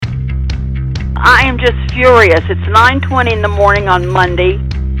just furious. It's 9:20 in the morning on Monday.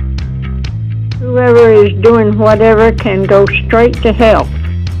 Whoever is doing whatever can go straight to hell.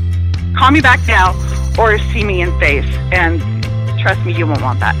 Call me back now or see me in face, and trust me, you won't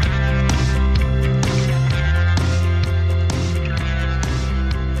want that.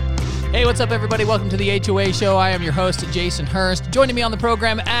 Hey, what's up, everybody? Welcome to the HOA Show. I am your host, Jason Hurst. Joining me on the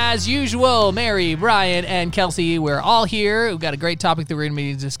program, as usual, Mary, Brian, and Kelsey. We're all here. We've got a great topic that we're going to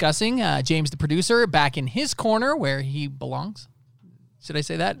be discussing. James, the producer, back in his corner where he belongs. Should I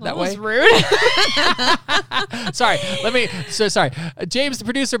say that way? That was rude. Sorry. Sorry. James, the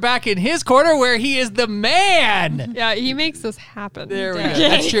producer, back in his corner where he is the man. Yeah, he makes this happen. There we go.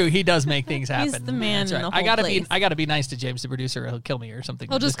 That's true. He does make things happen. He's the man That's right. in the whole place. I gotta be nice to James, the producer. He'll kill me or something.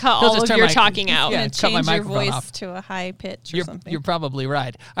 He'll just cut all of your talking out. Yeah, And cut my change your microphone voice off. to a high pitch or something. You're probably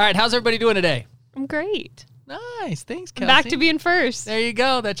right. All right, how's everybody doing today? I'm great. Nice, thanks, Kelsey. Back to being first. There you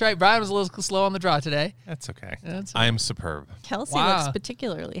go. That's right. Brian was a little slow on the draw today. That's okay. That's I am superb. Kelsey Wow. looks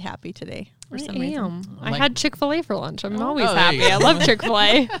particularly happy today for some I reason. am. I Like- had Chick-fil-A for lunch. I'm always there you happy. go. I love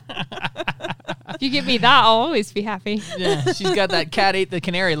Chick-fil-A. If you give me that, I'll always be happy. Yeah, she's got that cat ate the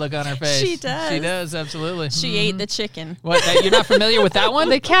canary look on her face. She does. She does, absolutely. She ate the chicken. What? You're not familiar with that one?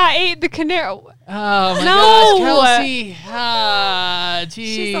 The cat ate the canary. Oh my No! gosh, Kelsey. Ah,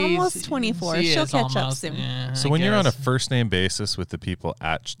 geez. She's almost 24. She She'll is catch up almost, soon. yeah, So I when you're on a guess. first name basis with the people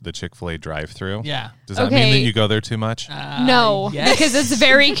at the Chick-fil-A drive-thru, Yeah. does that mean Okay. that you go there too much? No, yes. because it's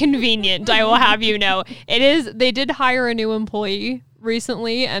very convenient. I will have you know. It is. They did hire a new employee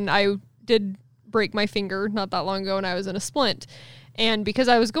recently, and I did break my finger not that long ago, and I was in a splint. And because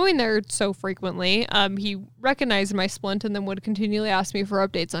I was going there so frequently, he recognized my splint and then would continually ask me for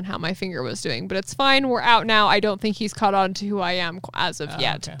updates on how my finger was doing. But it's fine. We're out now. I don't think he's caught on to who I am as of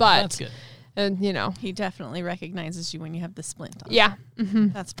yet. Okay. But That's good. and you know, He definitely recognizes you when you have the splint on. yeah.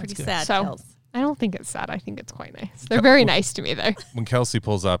 That's pretty good. sad, So Kels. I don't think it's sad. I think it's quite nice. They're very nice to me there. When Kelsey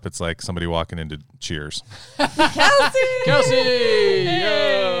pulls up, it's like somebody walking into Cheers. Kelsey!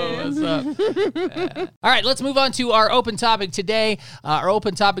 Yo, what's up? All right, let's move on to our open topic today.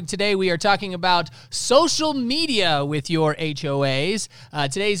 We are talking about social media with your HOAs.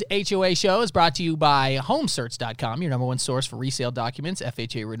 Today's HOA show is brought to you by HomeSearch.com, your number one source for resale documents,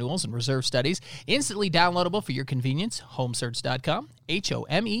 FHA renewals, and reserve studies. Instantly downloadable for your convenience, HomeSearch.com,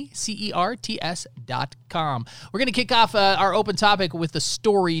 HomeSearts.com. We're going to kick off our open topic with the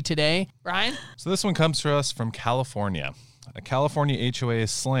story today. Brian? So this one comes to us from California. A California HOA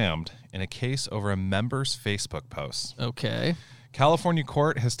is slammed in a case over a member's Facebook post. Okay. California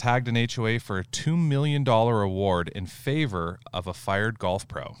court has tagged an HOA for a $2 million award in favor of a fired golf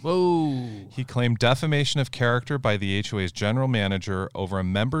pro. Whoa. He claimed defamation of character by the HOA's general manager over a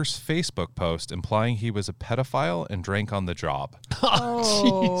member's Facebook post implying he was a pedophile and drank on the job.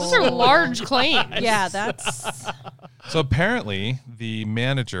 Those are large claims. Yeah, that's... So apparently the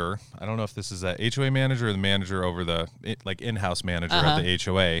manager, I don't know if this is a HOA manager or the manager over the in-house manager of the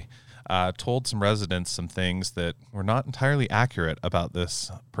HOA, told some residents some things that were not entirely accurate about this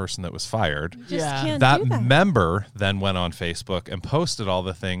person that was fired. Just Yeah. can't That do that. member then went on Facebook and posted all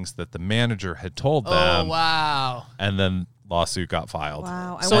the things that the manager had told Oh, them, wow. and then lawsuit got filed.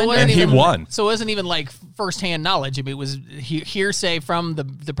 Wow. I So it wonder- wasn't And he even, won. So it wasn't even like firsthand knowledge. I mean, it was hearsay from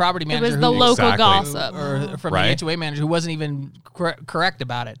the property It manager. was the local Exactly. gossip. or from Right. the HOA manager who wasn't even correct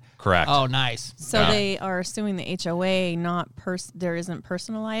about it. Correct. Oh, nice. So Yeah. they are suing the HOA, there isn't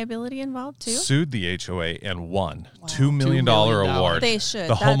personal liability involved too? Sued the HOA and won. $2 million $2 million. award. They should.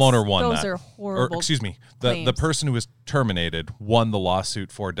 The That's- homeowner won those that. are horrible Or, excuse me, the claims. person who was terminated won the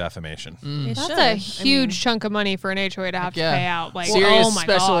lawsuit for defamation. They That's should. a I huge mean, chunk of money for an HOA to have to Yeah. pay out. Like, Serious oh my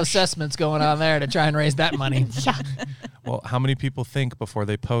special gosh. assessments going on there to try and raise that money. Well, how many people think before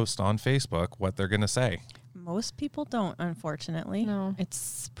they post on Facebook what they're going to say? most people don't, unfortunately. No.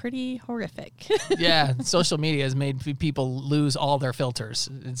 It's pretty horrific. Yeah, social media has made people lose all their filters.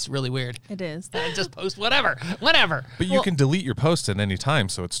 It's really weird. It is. Just post whatever, whenever. But you can delete your post at any time,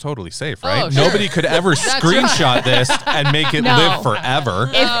 so it's totally safe, right? Oh, sure. Nobody could ever screenshot this and make it No. live forever.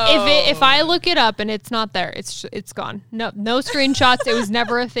 If I look it up and it's not there, it's gone. No screenshots. It was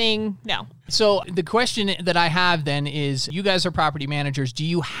never a thing. No. So the question that I have then is, you guys are property managers. Do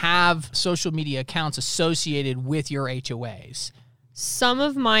you have social media accounts associated with your HOAs? Some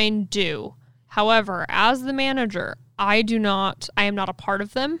of mine do. However, as the manager, I am not a part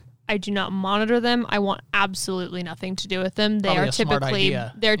of them. I do not monitor them. I want absolutely nothing to do with them. They Probably are a smart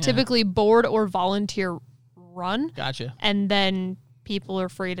idea. they're Yeah. typically board or volunteer run. Gotcha. And then people are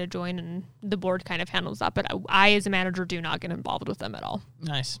free to join and the board kind of handles that. But I as a manager do not get involved with them at all.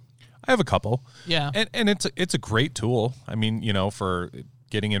 Nice. I have a couple. Yeah. And it's a great tool. I mean, for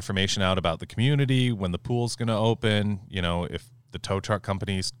getting information out about the community, when the pool's going to open, if the tow truck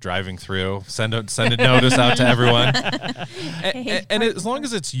company's driving through, send a notice out to everyone. and as long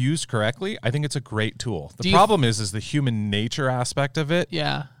as it's used correctly, I think it's a great tool. The problem is the human nature aspect of it.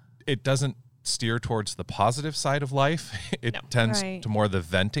 Yeah. It doesn't steer towards the positive side of life. It tends Right. to more the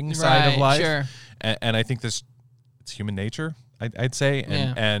venting side of life. Sure. And I think it's human nature, I'd say.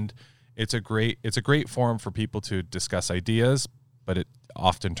 And it's a great forum for people to discuss ideas, but it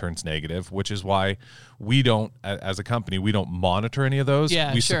often turns negative, which is why we don't, as a company, we don't monitor any of those.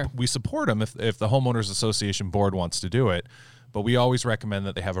 Yeah, We support them if the homeowners association board wants to do it, but we always recommend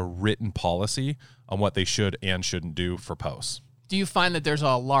that they have a written policy on what they should and shouldn't do for posts. Do you find that there's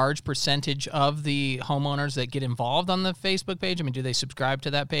a large percentage of the homeowners that get involved on the Facebook page? I mean, do they subscribe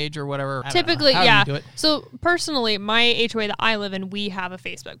to that page or whatever? I don't know. Typically, How do you do it? So personally, my HOA that I live in, we have a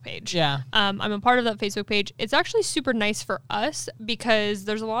Facebook page. Yeah. I'm a part of that Facebook page. It's actually super nice for us because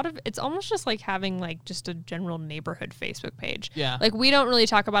there's a lot of, it's almost just like having like just a general neighborhood Facebook page. Yeah. Like we don't really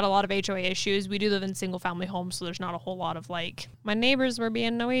talk about a lot of HOA issues. We do live in single family homes, so there's not a whole lot of like, my neighbors were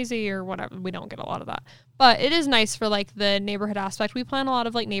being noisy or whatever. We don't get a lot of that. But it is nice for like the neighborhood aspect. We plan a lot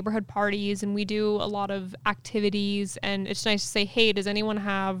of like neighborhood parties and we do a lot of activities, and it's nice to say, hey, does anyone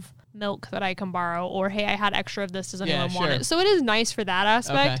have milk that I can borrow? Or hey, I had extra of this, does anyone want it? So it is nice for that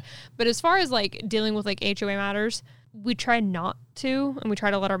aspect. Okay. But as far as like dealing with like HOA matters, we try not to, and we try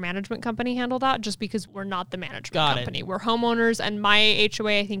to let our management company handle that just because we're not the management company. We're homeowners, and my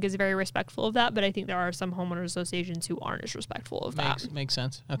HOA I think is very respectful of that, but I think there are some homeowners associations who aren't as respectful of that. Makes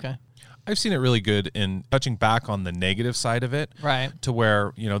sense. Okay. I've seen it really good in touching back on the negative side of it, Right. to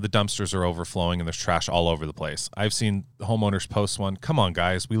where, the dumpsters are overflowing and there's trash all over the place. I've seen homeowners post one, come on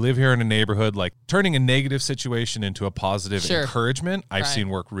guys, we live here in a neighborhood, like turning a negative situation into a positive encouragement. I've seen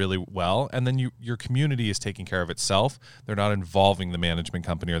work really well. And then your community is taking care of itself. They're not involving the management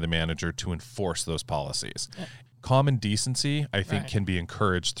company or the manager to enforce those policies. Common decency, I think, can be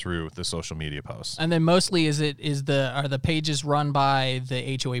encouraged through the social media posts. And then mostly are the pages run by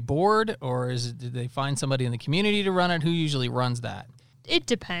the HOA board, or did they find somebody in the community to run it? Who usually runs that? It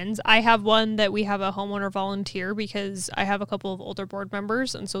depends. I have one that we have a homeowner volunteer because I have a couple of older board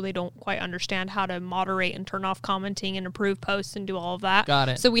members, and so they don't quite understand how to moderate and turn off commenting and approve posts and do all of that. Got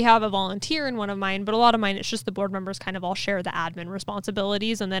it. So we have a volunteer in one of mine, but a lot of mine, it's just the board members kind of all share the admin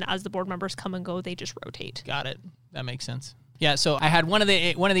responsibilities, and then as the board members come and go, they just rotate. Got it. That makes sense. Yeah, so I had one of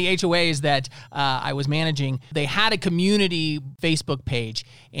the HOAs that I was managing. They had a community Facebook page,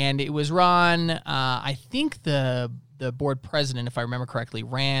 and it was run. I think the board president, if I remember correctly,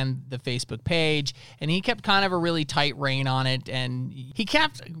 ran the Facebook page, and he kept kind of a really tight rein on it, and he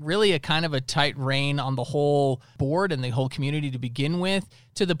kept really a kind of a tight rein on the whole board and the whole community to begin with,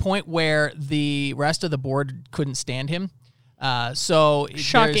 to the point where the rest of the board couldn't stand him.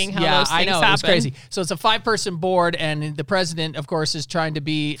 Shocking how those things I know, happen. it was crazy. So it's a 5-person board, and the president, of course, is trying to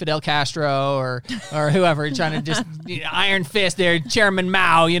be Fidel Castro or whoever, trying to just iron fist there, Chairman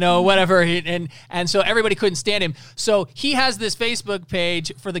Mao, whatever. And so everybody couldn't stand him. So he has this Facebook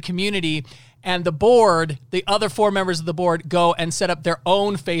page for the community, and the board, the other 4 members of the board, go and set up their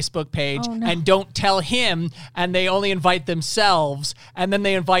own Facebook page and don't tell him, and they only invite themselves, and then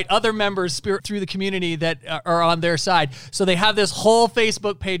they invite other members through the community that are on their side. So they have this whole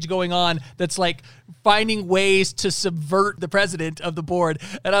Facebook page going on that's like finding ways to subvert the president of the board.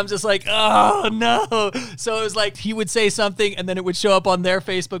 And I'm just like, oh no. So it was like he would say something and then it would show up on their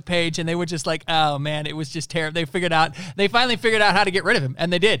Facebook page, and they were just like, oh man, it was just terrible. They finally figured out how to get rid of him,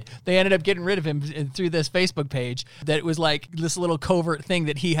 and they did. They ended up getting rid of him through this Facebook page that it was like this little covert thing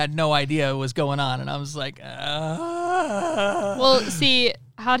that he had no idea was going on. And I was like, Well, see,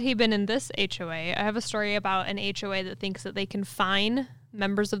 had he been in this HOA, I have a story about an HOA that thinks that they can fine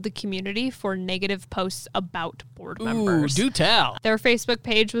members of the community for negative posts about board members. Do tell. Their Facebook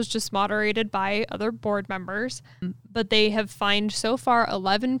page was just moderated by other board members, but they have fined so far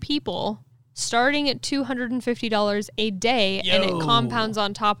 11 people, starting at $250 a day, and it compounds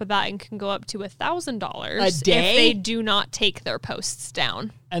on top of that and can go up to $1,000 a day if they do not take their posts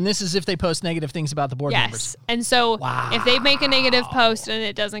down. And this is if they post negative things about the board members. Yes. And so if they make a negative post and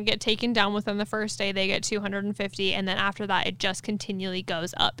it doesn't get taken down within the first day, they get $250. And then after that, it just continually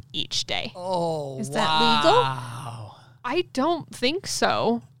goes up each day. Oh, Is that legal? I don't think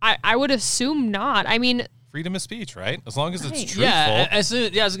so. I would assume not. I mean, Freedom of speech, right? As long as it's truthful. Yeah, I was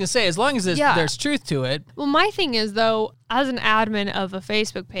going to say, as long as there's truth to it. well, my thing is, though, as an admin of a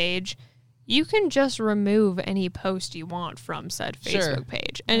Facebook page, you can just remove any post you want from said Facebook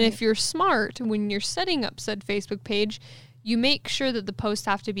page. And if you're smart, when you're setting up said Facebook page, you make sure that the posts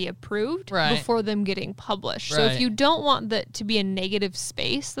have to be approved Right. before them getting published. So Right. if you don't want that to be a negative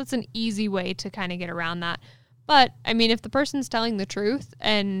space, that's an easy way to kind of get around that. But I mean, if the person's telling the truth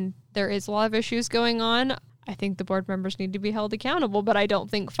and there is a lot of issues going on, I think the board members need to be held accountable, but I don't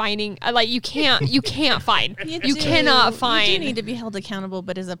think fining, like you can't fine. You cannot fine. You do need to be held accountable,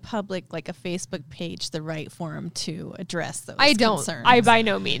 but is a public, like a Facebook page, the right forum to address those I don't. concerns? I by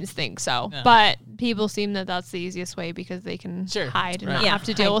no means think so. No. But people seem that that's the easiest way because they can Sure. hide and Right. not Yeah, have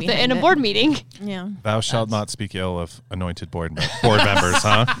to deal hide with it in behind a it. board meeting. Yeah. Thou shalt not speak ill of anointed board members,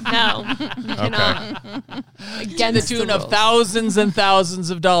 huh? No, you cannot. To the Against tune the of rules. thousands and thousands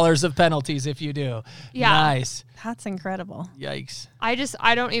of dollars of penalties if you do. Yeah. Nice. That's incredible. Yikes. I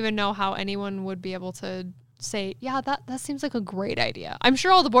don't even know how anyone would be able to say, yeah, that seems like a great idea. I'm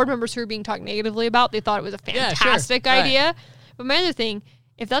sure all the board members who are being talked negatively about, they thought it was a Yeah, sure. fantastic Right. idea. But my other thing,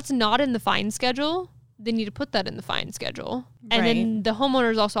 if that's not in the fine schedule, they need to put that in the fine schedule. And then the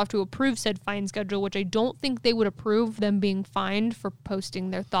homeowners also have to approve said fine schedule, which I don't think they would approve them being fined for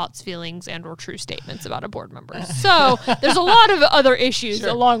posting their thoughts, feelings, and or true statements about a board member. So there's a lot of other issues Sure.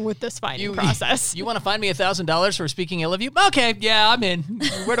 along with this fining process. You want to find me $1,000 for speaking ill of you? Okay, yeah, I'm in.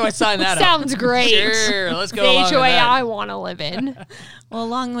 Where do I sign that up? Sounds great. Sure, let's go The along with HOA that. I want to live in. Well,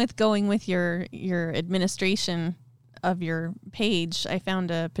 along with going with your administration of your page, I found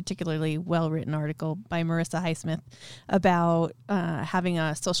a particularly well-written article by Marissa Highsmith about having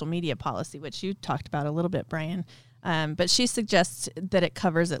a social media policy, which you talked about a little bit, Brian. But she suggests that it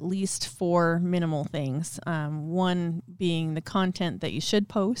covers at least 4 minimal things. One being the content that you should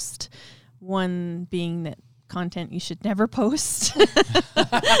post, one being that content you should never post,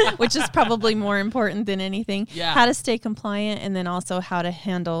 which is probably more important than anything. Yeah. How to stay compliant, and then also how to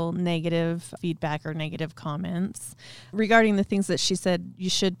handle negative feedback or negative comments. Regarding the things that she said you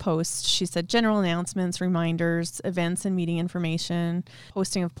should post, she said general announcements, reminders, events and meeting information,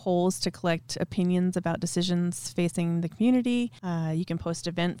 posting of polls to collect opinions about decisions facing the community. You can post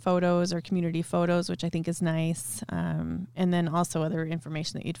event photos or community photos, which I think is nice. And then also other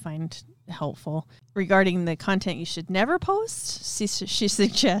information that you'd find helpful. Regarding the content you should never post, she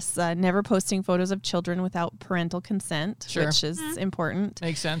suggests never posting photos of children without parental consent, Sure. which is important.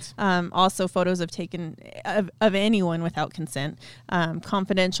 Makes sense. Also, photos of anyone without consent.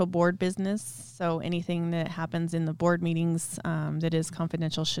 Confidential board business. So anything that happens in the board meetings that is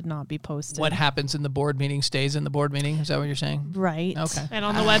confidential should not be posted. What happens in the board meeting stays in the board meeting? Is that what you're saying? Right. Okay. And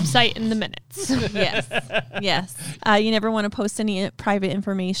on the website in the minutes. Yes. Yes. You never want to post any private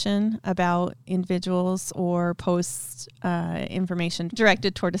information about individuals or post information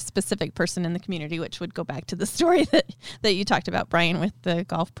directed toward a specific person in the community, which would go back to the story that you talked about, Brian, with the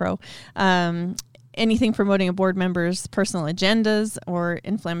golf pro. Anything promoting a board member's personal agendas or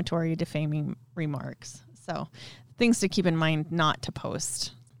inflammatory, defaming remarks. So things to keep in mind not to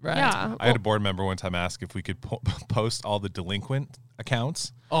post. Right. Yeah. I had a board member one time ask if we could post all the delinquent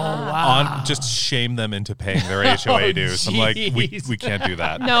accounts Oh, wow. on, just shame them into paying their HOA dues. I'm like, we can't do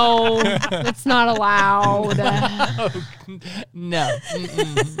that. No, it's not allowed. No.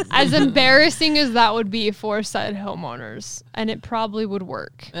 Mm-mm. As embarrassing as that would be for said homeowners, and it probably would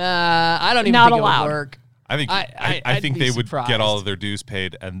work. I don't even Not think allowed. it would work. I think I I'd think be they would surprised. get all of their dues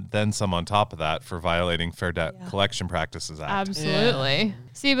paid and then some on top of that for violating Fair Debt Collection Practices Act. Absolutely.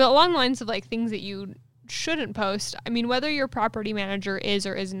 See, but along the lines of like things that you shouldn't post, I mean, whether your property manager is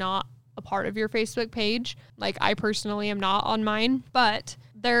or is not a part of your Facebook page, like I personally am not on mine, but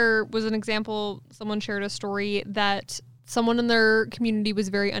there was an example, someone shared a story that someone in their community was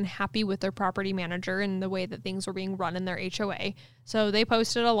very unhappy with their property manager and the way that things were being run in their HOA. So they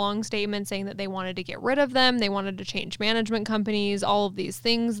posted a long statement saying that they wanted to get rid of them. They wanted to change management companies, all of these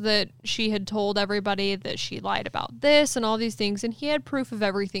things that she had told everybody that she lied about this and all these things. And he had proof of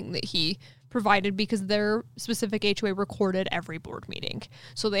everything that he provided because their specific HOA recorded every board meeting.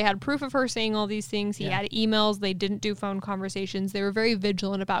 So they had proof of her saying all these things. He had emails. They didn't do phone conversations. They were very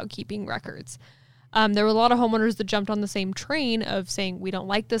vigilant about keeping records. There were a lot of homeowners that jumped on the same train of saying, we don't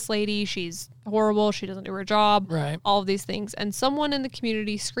like this lady. She's horrible. She doesn't do her job. Right. All of these things. And someone in the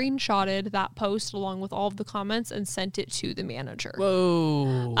community screenshotted that post along with all of the comments and sent it to the manager.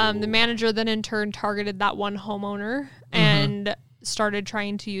 Whoa. The manager then in turn targeted that one homeowner and started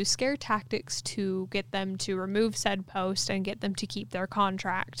trying to use scare tactics to get them to remove said post and get them to keep their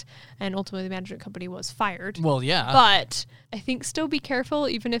contract. And ultimately the management company was fired. Well, yeah. But I think still be careful,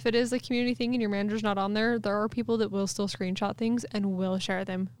 even if it is a community thing and your manager's not on there, there are people that will still screenshot things and will share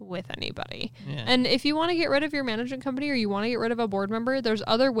them with anybody. Yeah. And if you want to get rid of your management company or you want to get rid of a board member, there's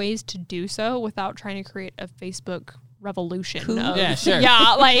other ways to do so without trying to create a Facebook revolution. Cool. Of, Yeah, sure.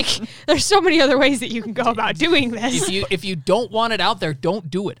 Yeah, like there's so many other ways that you can go about doing this. If you don't want it out there, don't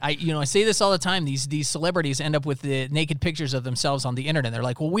do it. I say this all the time. These celebrities end up with the naked pictures of themselves on the internet. They're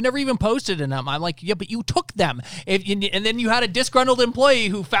like, well, we never even posted them. I'm like, yeah, but you took them. And then you had a disgruntled employee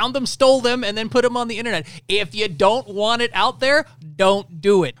who found them, stole them, and then put them on the internet. If you don't want it out there, don't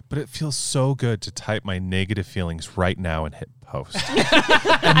do it. But it feels so good to type my negative feelings right now and hit post.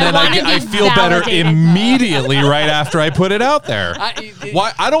 And then I feel better immediately right after I put it out there.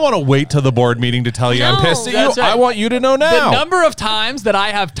 Why? I don't want to wait till the board meeting to tell you I'm pissed at you. That's right. I want you to know now. The number of times that I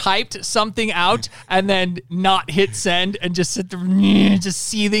have typed something out and then not hit send and just sit there, just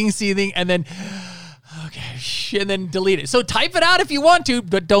seething, and then and then delete it. So type it out if you want to,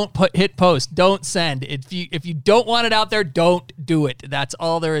 but don't hit post. Don't send. If you don't want it out there, don't do it. That's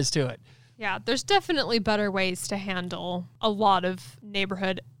all there is to it. Yeah, there's definitely better ways to handle a lot of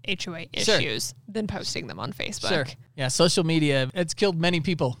neighborhood HOA issues than posting them on Facebook. Sure. Yeah, social media, it's killed many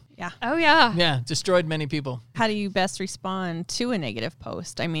people. Yeah. Oh, yeah. Yeah, destroyed many people. How do you best respond to a negative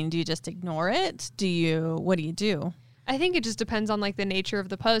post? I mean, do you just ignore it? What do you do? I think it just depends on like the nature of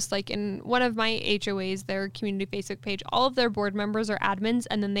the post. Like in one of my HOAs, their community Facebook page, all of their board members are admins,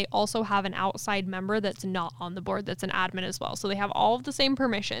 and then they also have an outside member that's not on the board that's an admin as well. So they have all of the same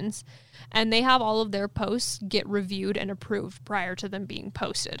permissions, and they have all of their posts get reviewed and approved prior to them being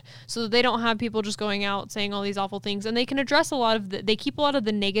posted. So that they don't have people just going out saying all these awful things, and they can address they keep a lot of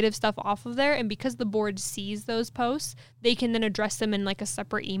the negative stuff off of there. And because the board sees those posts, they can then address them in like a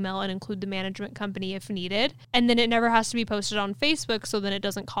separate email and include the management company if needed. And then it never has to be posted on Facebook, so then it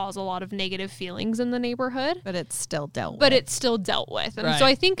doesn't cause a lot of negative feelings in the neighborhood. But it's still dealt with. But it's still dealt with. And Right. so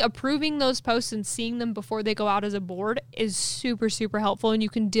I think approving those posts and seeing them before they go out as a board is super, super helpful. And you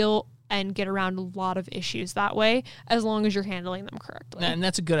can deal and get around a lot of issues that way as long as you're handling them correctly. And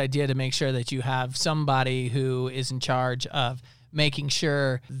that's a good idea to make sure that you have somebody who is in charge of making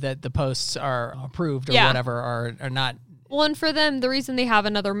sure that the posts are approved or whatever are not. Well, and for them, the reason they have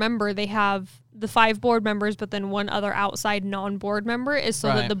another member, they have the 5 board members, but then one other outside non-board member is so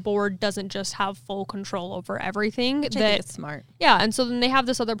that the board doesn't just have full control over everything. I think it's smart. Yeah, and so then they have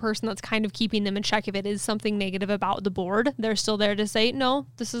this other person that's kind of keeping them in check. If it is something negative about the board, they're still there to say, no,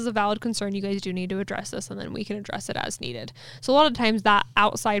 this is a valid concern. You guys do need to address this, and then we can address it as needed. So a lot of times that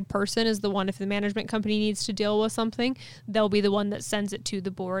outside person is the one, if the management company needs to deal with something, they'll be the one that sends it to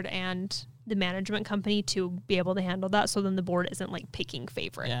the board and the management company to be able to handle that, so then the board isn't like picking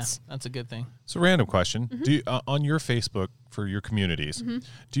favorites. Yeah, that's a good thing. So, random question: do you, on your Facebook for your communities,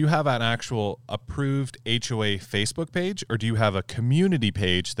 do you have an actual approved HOA Facebook page, or do you have a community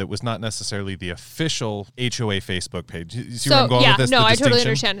page that was not necessarily the official HOA Facebook page? You see where I'm going with this? No, I totally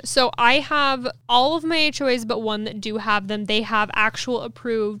understand. So I have all of my HOAs, but one that do have them. They have actual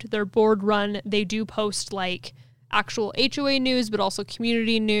approved. They're board run. They do post like actual HOA news, but also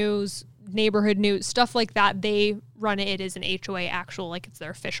community news, neighborhood news, stuff like that. They run it as an HOA actual, like it's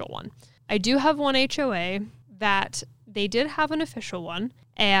their official one. I do have one HOA that they did have an official one,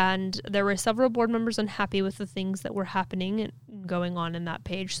 and there were several board members unhappy with the things that were happening and going on in that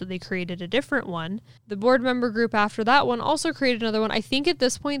page, so they created a different one. The board member group after that one also created another one. I think at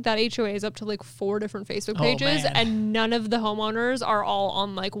this point that HOA is up to like 4 different Facebook pages, and none of the homeowners are all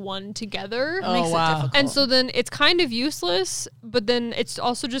on like one together. Oh, wow. And so then it's kind of useless, but then it's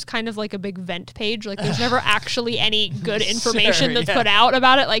also just kind of like a big vent page. Like there's never actually any good information that's put out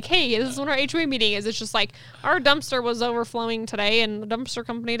about it. Like, hey, this is when our HOA meeting is. It's just like, our dumpster was overflowing today and the dumpster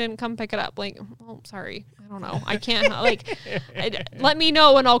company didn't come pick it up. Like, oh, sorry. I don't know. I can't, like, let me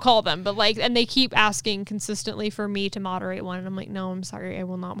know and I'll call them. But like, and they keep asking consistently for me to moderate one. And I'm like, no, I'm sorry. I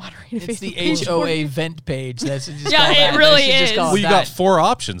will not moderate a It's Facebook the page. HOA vent page. That's just Yeah, it really is. Well, you got 4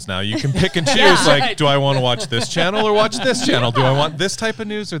 options now. You can pick and choose. Like, do I want to watch this channel or watch this channel? Do I want this type of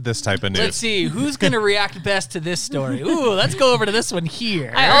news or this type of news? Let's see who's going to react best to this story. Ooh, let's go over to this one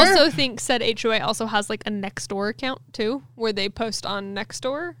here. I also think said HOA also has like a Nextdoor account too, where they post on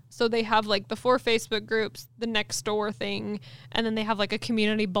Nextdoor. So they have like the 4 Facebook groups, the Nextdoor thing, and then they have like a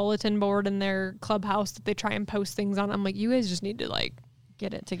community bulletin board in their clubhouse that they try and post things on. I'm like, you guys just need to like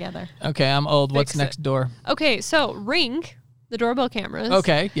Get it together. Okay, I'm old. What's Fix next door? Okay, so Ring, the doorbell cameras.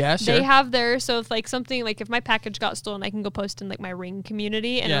 Okay, yeah, sure. They have their, so if like something, like if my package got stolen, I can go post in like my Ring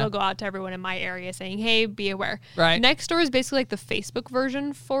community and Yeah. it'll go out to everyone in my area saying, hey, be aware. Right. Nextdoor is basically like the Facebook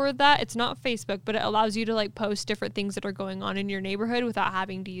version for that. It's not Facebook, but it allows you to like post different things that are going on in your neighborhood without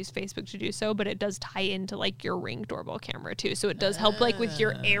having to use Facebook to do so, but it does tie into like your Ring doorbell camera too. So it does help like with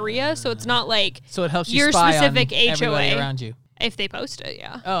your area. So it's not like So it helps you your spy specific on everybody HOA. around you. If they post it,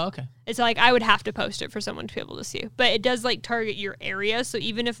 yeah. Oh, okay. It's like I would have to post it for someone to be able to see. But it does like target your area. So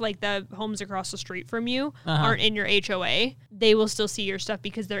even if like the homes across the street from you aren't in your HOA, they will still see your stuff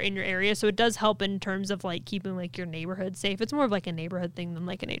because they're in your area. So it does help in terms of like keeping like your neighborhood safe. It's more of like a neighborhood thing than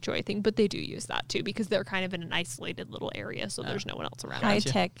like an HOA thing, but they do use that too because they're kind of in an isolated little area. So there's no one else around.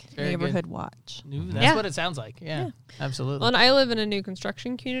 High-tech Very neighborhood watch. That's what it sounds like. Yeah. Absolutely. Well, and I live in a new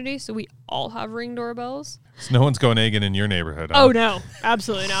construction community, so we all have Ring doorbells. So no one's going egging in your neighborhood. Oh no,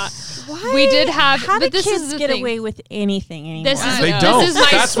 absolutely not. Why? We did have, How do but this kids is the get thing. away with anything anymore? This is They this don't. is my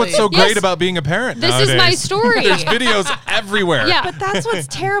That's what's so Yes. great about being a parent This nowadays. is my story. There's videos everywhere. Yeah. But that's what's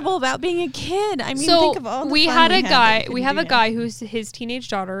terrible about being a kid. I mean, So think of all the we fun had a that guy. couldn't We have do a that. guy who's his teenage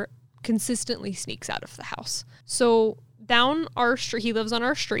daughter consistently sneaks out of the house. So down our street, he lives on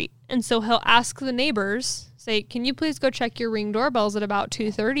our street, and so he'll ask the neighbors, say, "Can you please go check your Ring doorbells at about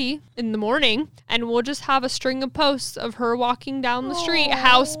 2:30 in the morning?" And we'll just have a string of posts of her walking down the street,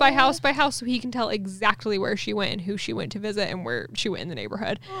 house by house by house, so he can tell exactly where she went and who she went to visit and where she went in the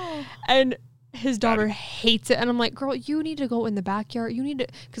neighborhood. And his daughter hates it. And I'm like, girl, you need to go in the backyard. You need to,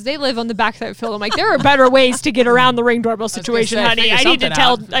 because they live on the backside of field. I'm like, there are better ways to get around the Ring doorbell situation, say, honey. figure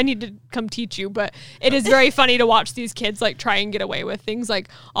I need to come teach you. But it is very funny to watch these kids like try and get away with things like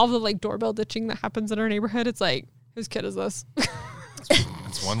all the like doorbell ditching that happens in our neighborhood. It's like, whose kid is this?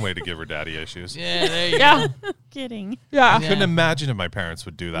 It's one way to give her daddy issues. Yeah, there you Yeah. Kidding. Yeah. I couldn't imagine if my parents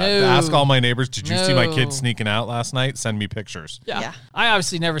would do that. No. To ask all my neighbors, did you see my No. kid sneaking out last night? Send me pictures. Yeah. I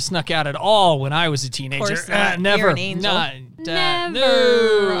obviously never snuck out at all when I was a teenager. course not. Never. You're an angel. Never.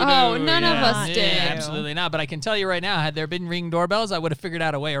 No. Oh, none of us yeah, did. Absolutely not. But I can tell you right now, had there been Ring doorbells, I would have figured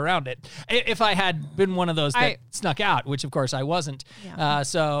out a way around it. If I had been one of those that snuck out, which of course I wasn't.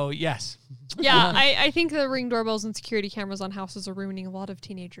 So yes. Yeah, I think the Ring doorbells and security cameras on houses are ruining a lot of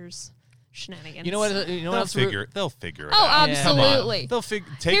teenagers' shenanigans. You know what? You know what else? They'll figure it Oh, out. absolutely. They'll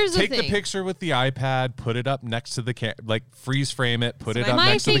Here's the take the thing. picture with the iPad, put it up next to the like freeze frame it, put it up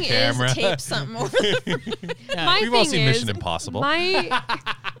my next to the thing is camera. Tape something over the My We've all thing seen is, Mission Impossible. My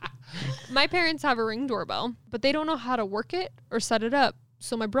parents have a Ring doorbell, but they don't know how to work it or set it up.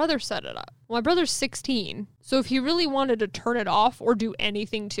 So my brother set it up. Well, my brother's 16. So if he really wanted to turn it off or do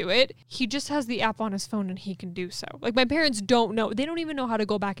anything to it, he just has the app on his phone and he can do so. Like my parents don't know. They don't even know how to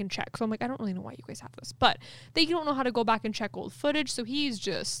go back and check. So I'm like, I don't really know why you guys have this. But they don't know how to go back and check old footage. So he's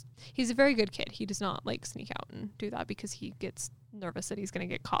a very good kid. He does not like sneak out and do that because he gets nervous that he's going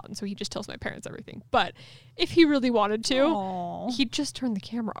to get caught. And so he just tells my parents everything. But if he really wanted to, he'd just turn the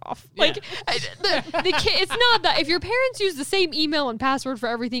camera off. Like the kid, it's not that if your parents use the same email and password for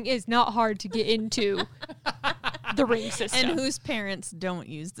everything, it's not hard to get into the Ring system. And whose parents don't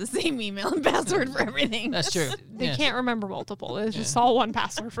use the same email and password for everything. That's true. They can't remember multiple. It's just all one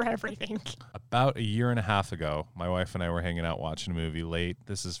password for everything. About a year and a half ago, my wife and I were hanging out watching a movie late.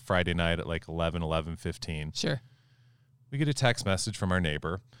 This is Friday night at like 11:15. Sure. We get a text message from our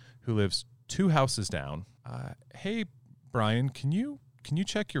neighbor who lives 2 houses down. Hey, Brian, can you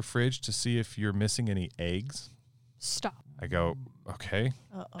check your fridge to see if you're missing any eggs? Stop. I go, okay.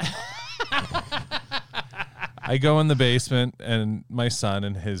 I go in the basement, and my son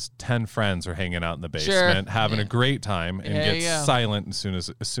and his 10 friends are hanging out in the basement, having a great time, and There you gets go. silent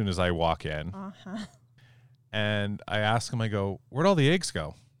as soon as I walk in. And I ask him, I go, where'd all the eggs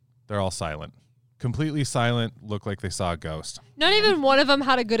go? They're all silent. Completely silent, look like they saw a ghost. Not even one of them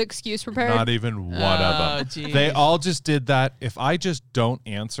had a good excuse prepared. Not even one of them. geez. They all just did that. If I just don't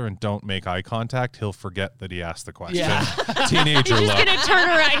answer and don't make eye contact, he'll forget that he asked the question. Yeah. Teenager He's just look. gonna turn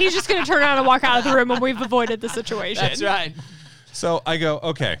around. He's just gonna turn around and walk out of the room, and we've avoided the situation. That's right. So I go,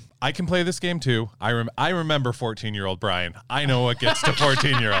 okay, I can play this game too. I remember 14-year-old Brian. I know what gets to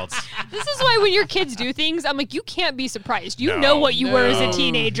 14-year-olds. This is why when your kids do things, I'm like, you can't be surprised. You No. know what you were as a No.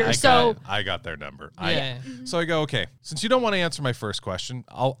 teenager. So I got their number. Yeah. So I go, okay, since you don't want to answer my first question,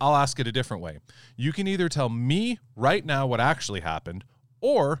 I'll ask it a different way. You can either tell me right now what actually happened,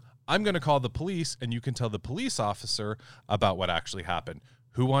 or I'm going to call the police and you can tell the police officer about what actually happened.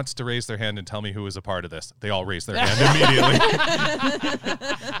 Who wants to raise their hand and tell me who was a part of this? They all raise their hand immediately.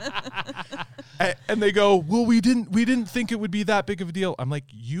 And they go, well, we didn't think it would be that big of a deal. I'm like,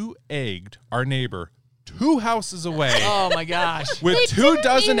 you egged our neighbor 2 houses away Oh my gosh. with 2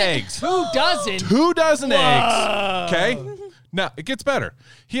 dozen eggs. 2 dozen? 2 dozen eggs. Okay? Now, it gets better.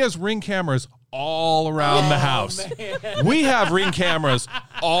 He has Ring cameras all around the house. We have Ring cameras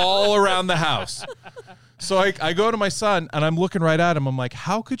all around the house. So I go to my son, and I'm looking right at him. I'm like,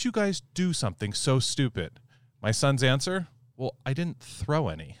 how could you guys do something so stupid? My son's answer, well, I didn't throw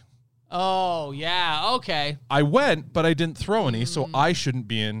any. Oh, yeah. Okay. I went, but I didn't throw any, so I shouldn't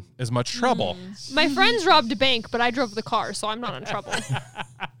be in as much trouble. my friends robbed a bank, but I drove the car, so I'm not in trouble.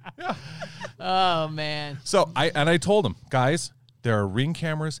 Oh man. So I told him, guys, there are Ring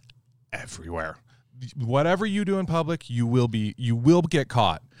cameras everywhere. Whatever you do in public, you will get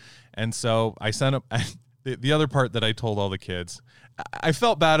caught. And so I sent him the other part that I told all the kids. I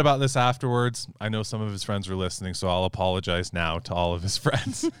felt bad about this afterwards. I know some of his friends were listening, so I'll apologize now to all of his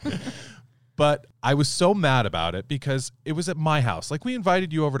friends. But I was so mad about it because it was at my house. Like, we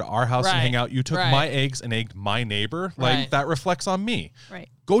invited you over to our house and hang out. You took my eggs and egged my neighbor. Like, that reflects on me. Right.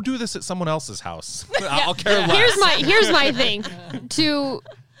 Go do this at someone else's house. I'll care less. Here's my thing. To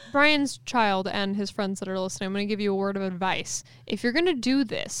Brian's child and his friends that are listening, I'm going to give you a word of advice. If you're going to do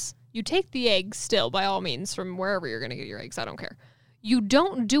this, you take the eggs still, by all means, from wherever you're going to get your eggs. I don't care. You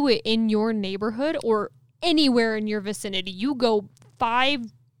don't do it in your neighborhood or anywhere in your vicinity. You go 5,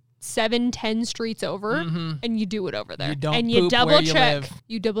 7, 10 streets over, and you do it over there. You don't and you poop double where you check. live.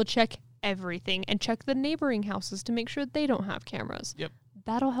 You double check everything and check the neighboring houses to make sure they don't have cameras. Yep.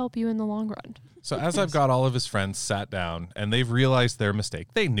 That'll help you in the long run. So as I've got all of his friends sat down and they've realized their mistake,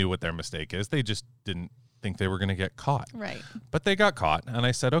 they knew what their mistake is. They just didn't think they were going to get caught. Right. But they got caught. And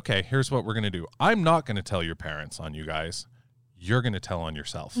I said, okay, here's what we're going to do. I'm not going to tell your parents on you guys. You're going to tell on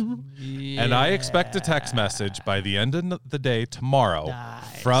yourself. And I expect a text message by the end of the day tomorrow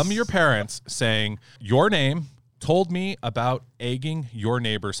from your parents saying your name told me about egging your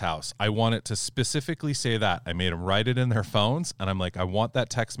neighbor's house. I want it to specifically say that. I made them write it in their phones, and I'm like, I want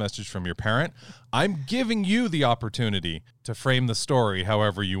that text message from your parent. I'm giving you the opportunity to frame the story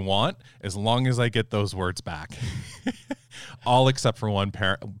however you want, as long as I get those words back. All except for one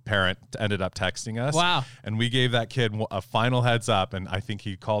parent ended up texting us. Wow. And we gave that kid a final heads up, and I think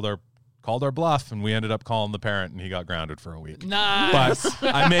he called our bluff, and we ended up calling the parent, and he got grounded for a week. Nice.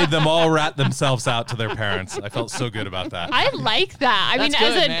 But I made them all rat themselves out to their parents. I felt so good about that. I like that. I mean, That's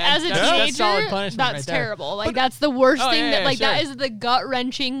good, as a man. That's solid teenager, punishment that's right there. terrible. Like, that's the worst thing yeah, that, like, sure. that is the gut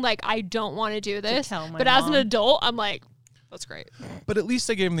wrenching. Like, I don't want to do this. tell my But as an mom. adult, I'm like, that's great. But at least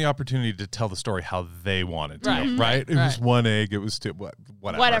I gave them the opportunity to tell the story how they wanted to, Right. right? It was Right. one egg. It was two,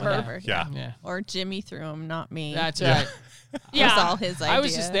 whatever. Whatever. Yeah. Yeah. Or Jimmy threw him, not me. That's right. It was all his idea. I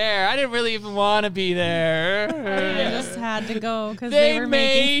was just there. I didn't really even want to be there. I just had to go because they were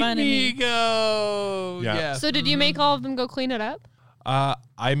making fun of me. Go. Yeah. So did you make all of them go clean it up?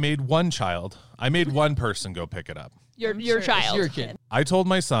 I made one person go pick it up. Your child. Your kid. I told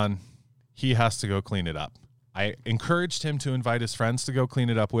my son he has to go clean it up. I encouraged him to invite his friends to go clean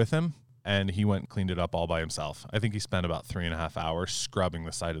it up with him, and he went and cleaned it up all by himself. I think he spent about 3.5 hours scrubbing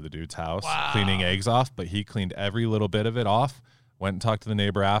the side of the dude's house, cleaning eggs off, but he cleaned every little bit of it off, went and talked to the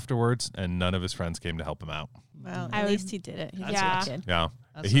neighbor afterwards, and none of his friends came to help him out. Well, I at would- least he did it. He's Yeah. a good kid. Yeah.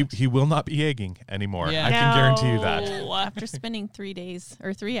 That He will not be egging anymore. Yeah. I can guarantee you that. No. After spending 3 days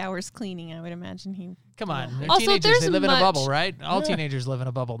or 3 hours cleaning, I would imagine he. Come on. They're Also, teenagers. They there's live in a much- bubble, right? All teenagers live in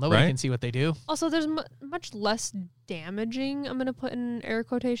a bubble. Nobody Right? can see what they do. Also, there's much less damaging, I'm going to put in air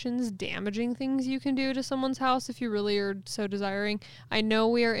quotations, damaging things you can do to someone's house if you really are so desiring. I know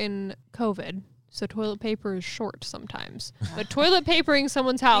we are in COVID, so toilet paper is short sometimes. But toilet papering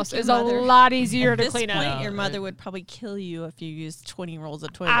someone's house your is mother- a lot easier At to this clean point, up. your mother would probably kill you if you used 20 rolls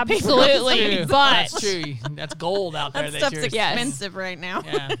of toilet paper. Absolutely. True. But That's true. That's gold out there. That stuff's yours. expensive right now.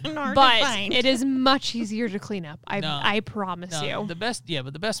 Yeah. And hard to but find. it is much easier to clean up. No. I promise No, you. the best,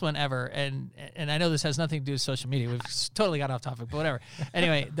 but the best one ever, and I know this has nothing to do with social media. We've totally got off topic, but whatever.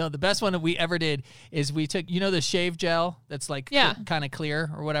 Anyway, the best one that we ever did is we took, the shave gel that's like Yeah. kind of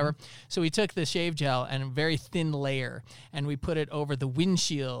clear or whatever. So we took the shave gel and a very thin layer, and we put it over the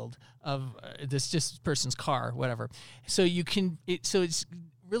windshield of this person's car, whatever. So it's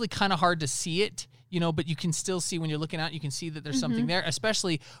really kind of hard to see it. But you can still see when you're looking out, you can see that there's something there,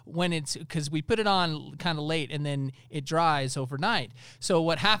 especially when because we put it on kind of late and then it dries overnight. So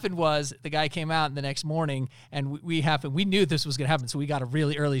what happened was the guy came out the next morning and we knew this was going to happen. So we got up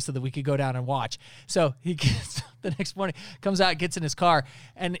really early so that we could go down and watch. So he gets the next morning, comes out, gets in his car,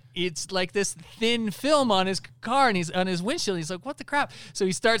 and it's like this thin film on his car and he's on his windshield. He's like, what the crap? So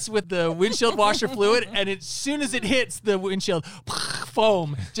he starts with the windshield washer fluid, and as soon as it hits the windshield,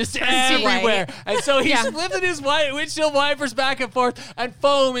 foam just everywhere. And so he's flipping his windshield wipers back and forth, and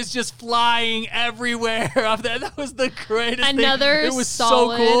foam is just flying everywhere off there. That was the greatest thing. It was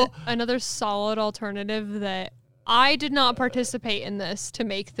so cool. Another solid alternative that I did not participate in this to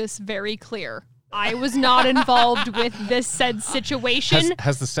make this very clear. I was not involved with this said situation.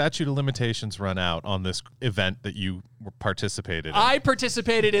 Has the statute of limitations run out on this event that you participated in? I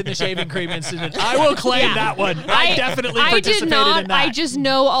participated in the shaving cream incident. I will claim that one. I definitely I participated did not. in that. I just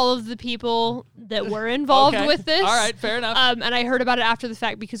know all of the people that were involved Okay. with this. All right, fair enough. And I heard about it after the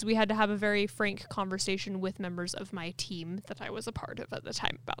fact because we had to have a very frank conversation with members of my team that I was a part of at the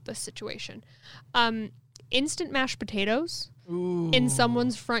time about this situation. Instant mashed potatoes in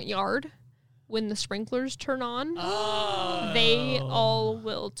someone's front yard. When the sprinklers turn on, they all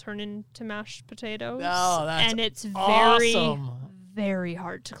will turn into mashed potatoes. Oh, that's and it's awesome. very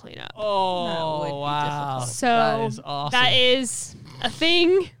hard to clean up. Oh, wow. So that is awesome. that is a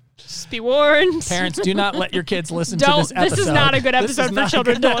thing. Just be warned. Parents, do not let your kids listen to Don't. this episode. This is not a good This is episode for not a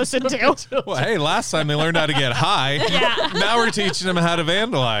children good to listen to. episode. Well, hey, last time they learned how to get high. Yeah. Now we're teaching them how to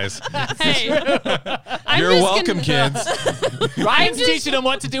vandalize. Hey, You're welcome, kids. Ryan's teaching them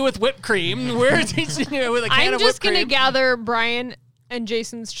what to do with whipped cream. We're teaching you with a can I'm of just whipped cream. going to gather Brian and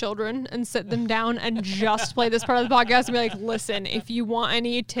Jason's children and sit them down and just play this part of the podcast and be like, listen, if you want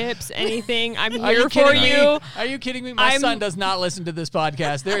any tips, anything, I'm Are you here for kidding me? you. Are you kidding me? My son does not listen to this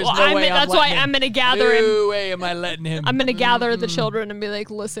podcast. There is no way that's I'm why letting him. I'm going to gather him. No way am I letting him. I'm going to gather the children and be like,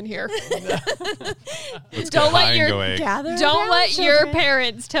 listen here. Let's Don't get let high your- and go egg. Don't let your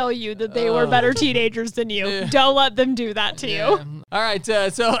parents tell you that they were better teenagers than you. Don't let them do that to you. All right,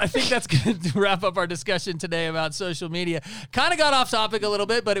 so I think that's going to wrap up our discussion today about social media. Kind of got off topic a little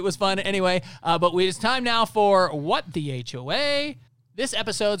bit, but it was fun anyway. But it's time now for What the HOA. This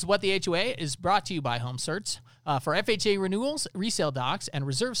episode's What the HOA is brought to you by HomeSerts. For FHA renewals, resale docs, and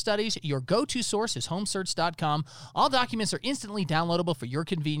reserve studies, your go-to source is homeserts.com. All documents are instantly downloadable for your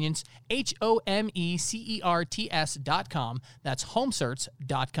convenience. HomeCerts.com. That's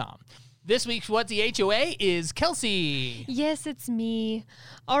homeserts.com. This week's What the HOA is Kelsey. Yes, it's me.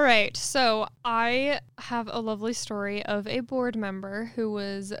 All right, so I have a lovely story of a board member who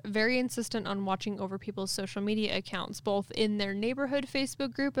was very insistent on watching over people's social media accounts, both in their neighborhood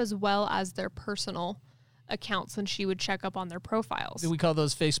Facebook group as well as their personal accounts, and she would check up on their profiles. Do we call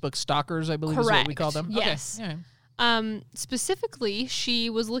those Facebook stalkers, I believe is what we call them? Yes. Okay. Yeah. Specifically, she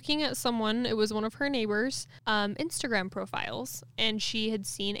was looking at someone, it was one of her neighbors' Instagram profiles, and she had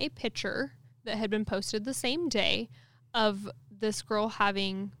seen a picture that had been posted the same day of this girl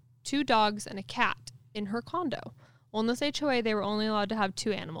having 2 dogs and a cat in her condo. Well, in this HOA, they were only allowed to have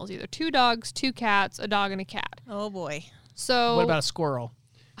 2 animals, either 2 dogs, 2 cats, a dog, and a cat. Oh, boy. So What about a squirrel?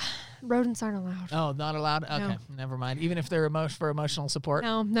 rodents aren't allowed. Oh, not allowed? Okay, No. never mind. Even if they're for emotional support?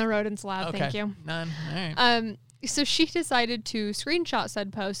 No rodents allowed, Okay. thank you. None? All right. So she decided to screenshot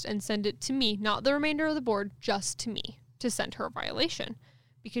said post and send it to me, not the remainder of the board, just to me, to send her a violation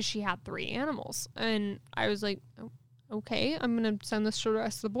because she had 3 animals. And I was like, oh, okay, I'm going to send this to the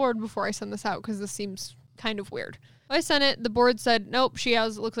rest of the board before I send this out because this seems kind of weird. I sent it. The board said, nope,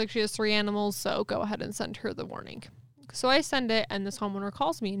 looks like she has 3 animals, so go ahead and send her the warning. So I send it, and this homeowner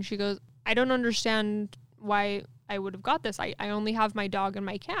calls me, and she goes, I don't understand why I would have got this. I only have my dog and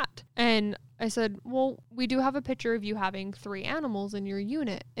my cat. And I said, well, we do have a picture of you having 3 animals in your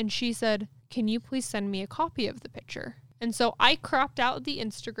unit. And she said, can you please send me a copy of the picture? And so I cropped out the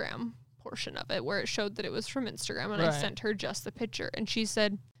Instagram portion of it where it showed that it was from Instagram, and I sent her just the picture. And she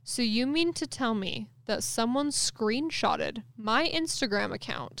said, so you mean to tell me that someone screenshotted my Instagram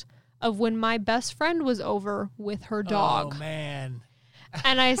account of when my best friend was over with her dog? Oh, man.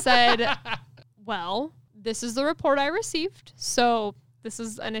 And I said, well, this is the report I received. So this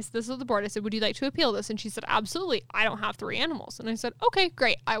is the board. I said, would you like to appeal this? And she said, absolutely. I don't have 3 animals. And I said, okay,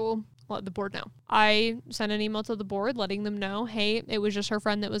 great. I will let the board know. I sent an email to the board letting them know, hey, it was just her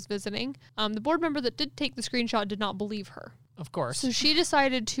friend that was visiting. The board member that did take the screenshot did not believe her. Of course. So she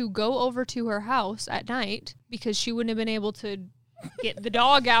decided to go over to her house at night because she wouldn't have been able to get the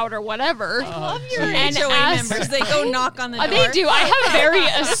dog out or whatever. Love your And HOA ask- members. They go knock on the door. They do. I have very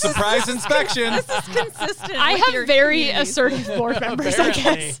Surprise inspection. This is consistent. I with have your very communities. assertive board members, I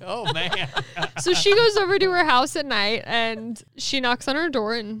Apparently. guess. Oh, man. So she goes over to her house at night and she knocks on her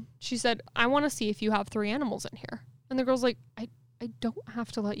door and she said, I want to see if you have 3 animals in here. And the girl's like, I don't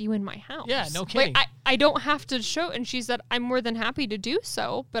have to let you in my house. Yeah, no kidding. Like, I don't have to show. And she said, I'm more than happy to do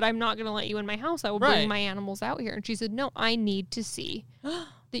so, but I'm not going to let you in my house. I will Right. bring my animals out here. And she said, no, I need to see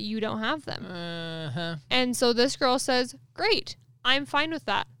that you don't have them. Uh-huh. And so this girl says, great, I'm fine with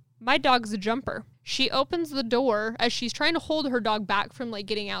that. My dog's a jumper. She opens the door as she's trying to hold her dog back from like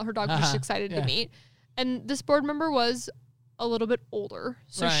getting out. Her dog was just excited to meet. And this board member was a little bit older.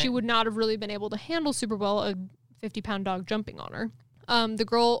 So she Right. would not have really been able to handle super well a 50-pound dog jumping on her. The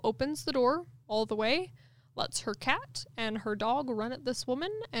girl opens the door all the way, lets her cat and her dog run at this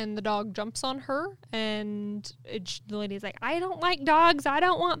woman, and the dog jumps on her, and the lady's like, I don't like dogs. I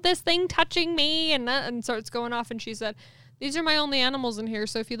don't want this thing touching me, and starts going off, and she said, these are my only animals in here,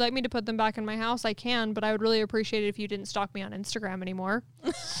 so if you'd like me to put them back in my house, I can, but I would really appreciate it if you didn't stalk me on Instagram anymore.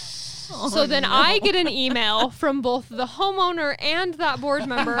 So then I get an email from both the homeowner and that board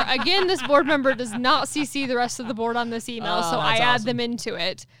member. Again, this board member does not CC the rest of the board on this email, so I add them into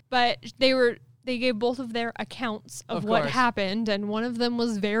it. But they gave both of their accounts of what happened, and one of them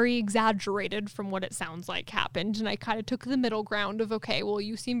was very exaggerated from what it sounds like happened. And I kind of took the middle ground of, okay, well,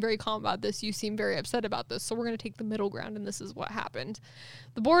 you seem very calm about this. You seem very upset about this. So we're going to take the middle ground, and this is what happened.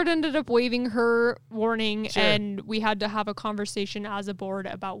 The board ended up waiving her warning, and we had to have a conversation as a board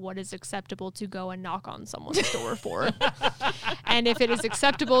about what is acceptable to go and knock on someone's door for. And if it is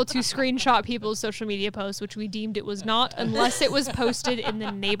acceptable to screenshot people's social media posts, which we deemed it was not, unless it was posted in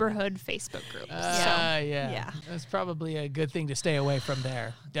the neighborhood Facebook group. Yeah. That's probably a good thing to stay away from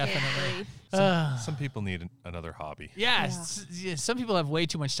there. Definitely. Some people need another hobby. Some people have way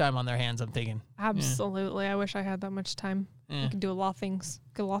too much time on their hands, I'm thinking. Absolutely. I wish I had that much time. I could do a lot of things.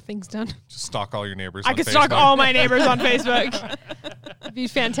 Get a lot of things done. Just stalk all your neighbors I on could Facebook. stalk all my neighbors on Facebook. It'd be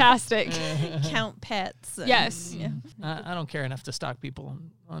fantastic. Count pets. Yes. I don't care enough to stalk people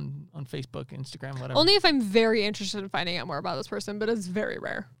on Facebook, Instagram, whatever. Only if I'm very interested in finding out more about this person, but it's very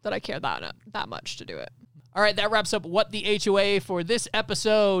rare that I care that much to do it. All right, that wraps up What the HOA for this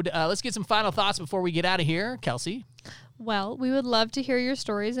episode. Let's get some final thoughts before we get out of here. Kelsey? Well, we would love to hear your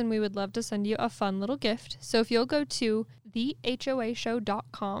stories, and we would love to send you a fun little gift. So if you'll go to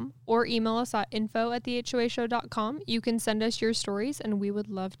thehoashow.com or email us at info@thehoashow.com, you can send us your stories, and we would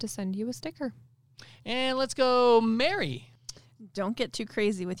love to send you a sticker. And let's go, Mary. Don't get too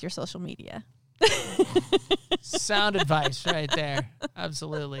crazy with your social media. Sound advice right there.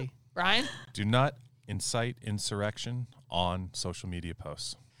 Absolutely. Brian? Do not incite insurrection on social media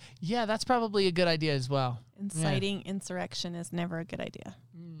posts. Yeah, that's probably a good idea as well. Inciting insurrection is never a good idea.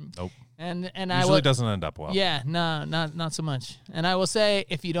 Nope. And usually doesn't end up well. Yeah, no, not so much. And I will say,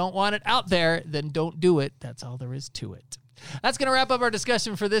 if you don't want it out there, then don't do it. That's all there is to it. That's going to wrap up our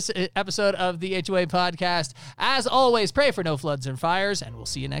discussion for this episode of the HOA podcast. As always, pray for no floods and fires, and we'll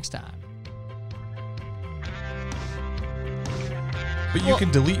see you next time. But you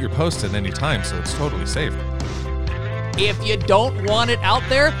can delete your post at any time, so it's totally safe. If you don't want it out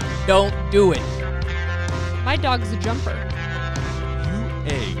there, don't do it. My dog's a jumper. You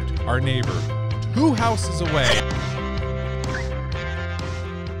egged our neighbor 2 houses away